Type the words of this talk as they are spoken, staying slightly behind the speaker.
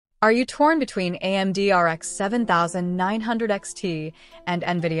Are you torn between AMD RX 7900 XT and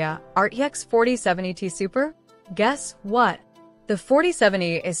NVIDIA RTX 4070 Super? Guess what? The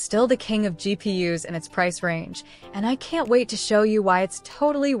 4070 is still the king of GPUs in its price range, and I can't wait to show you why it's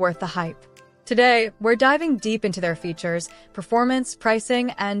totally worth the hype. Today, we're diving deep into their features, performance,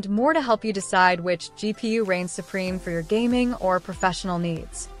 pricing, and more to help you decide which GPU reigns supreme for your gaming or professional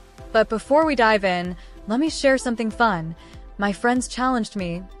needs. But before we dive in, let me share something fun. My friends challenged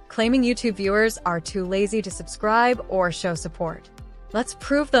me, claiming YouTube viewers are too lazy to subscribe or show support. Let's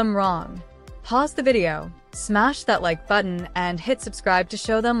prove them wrong. Pause the video, smash that like button, and hit subscribe to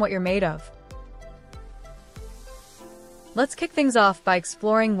show them what you're made of. Let's kick things off by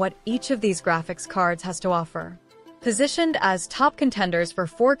exploring what each of these graphics cards has to offer. Positioned as top contenders for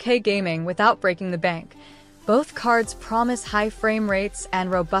 4K gaming without breaking the bank, both cards promise high frame rates and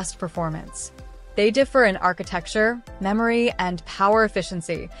robust performance. They differ in architecture, memory, and power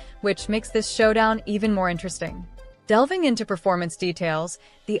efficiency, which makes this showdown even more interesting. Delving into performance details,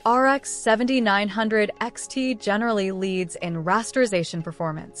 the RX 7900 XT generally leads in rasterization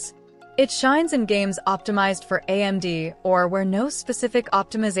performance. It shines in games optimized for AMD or where no specific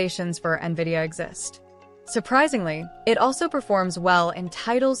optimizations for NVIDIA exist. Surprisingly, it also performs well in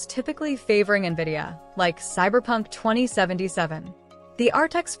titles typically favoring NVIDIA, like Cyberpunk 2077. The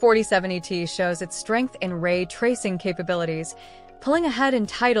RTX 4070 shows its strength in ray tracing capabilities, pulling ahead in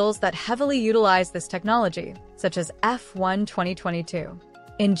titles that heavily utilize this technology, such as F1 2022.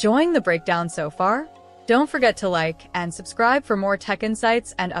 Enjoying the breakdown so far? Don't forget to like and subscribe for more tech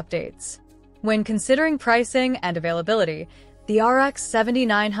insights and updates. When considering pricing and availability, the RX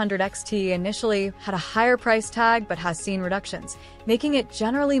 7900 XT initially had a higher price tag but has seen reductions, making it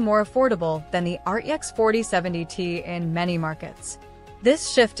generally more affordable than the RTX 4070 in many markets.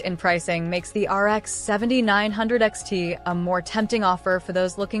 This shift in pricing makes the RX 7900 XT a more tempting offer for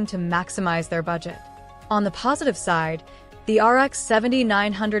those looking to maximize their budget. On the positive side, the RX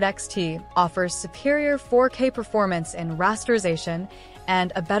 7900 XT offers superior 4K performance in rasterization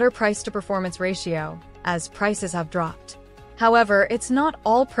and a better price-to-performance ratio, as prices have dropped. However, it's not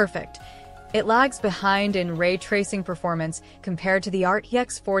all perfect. It lags behind in ray tracing performance compared to the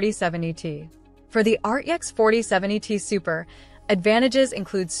RTX 4070. For the RTX 4070 Super, advantages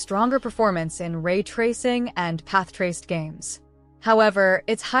include stronger performance in ray tracing and path-traced games. However,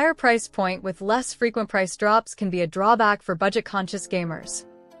 its higher price point with less frequent price drops can be a drawback for budget-conscious gamers.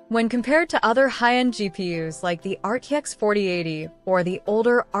 When compared to other high-end GPUs like the RTX 4080 or the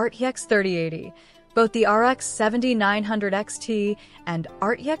older RTX 3080, both the RX 7900 XT and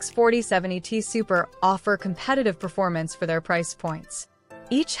RTX 4070 Super offer competitive performance for their price points.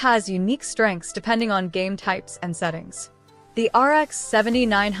 Each has unique strengths depending on game types and settings. The RX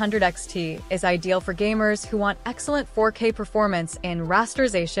 7900 XT is ideal for gamers who want excellent 4K performance in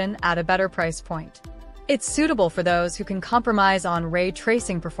rasterization at a better price point. It's suitable for those who can compromise on ray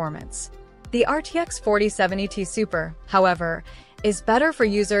tracing performance. The RTX 4070 Super, however, is better for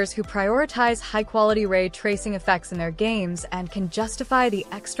users who prioritize high-quality ray tracing effects in their games and can justify the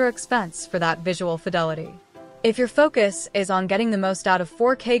extra expense for that visual fidelity. If your focus is on getting the most out of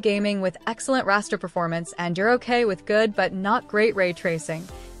 4K gaming with excellent raster performance and you're okay with good but not great ray tracing,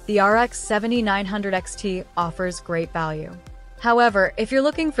 the RX 7900 XT offers great value. However, if you're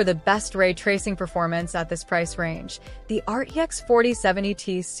looking for the best ray tracing performance at this price range, the RTX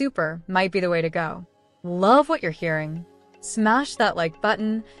 4070 Super might be the way to go. Love what you're hearing? Smash that like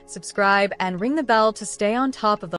button, subscribe, and ring the bell to stay on top of the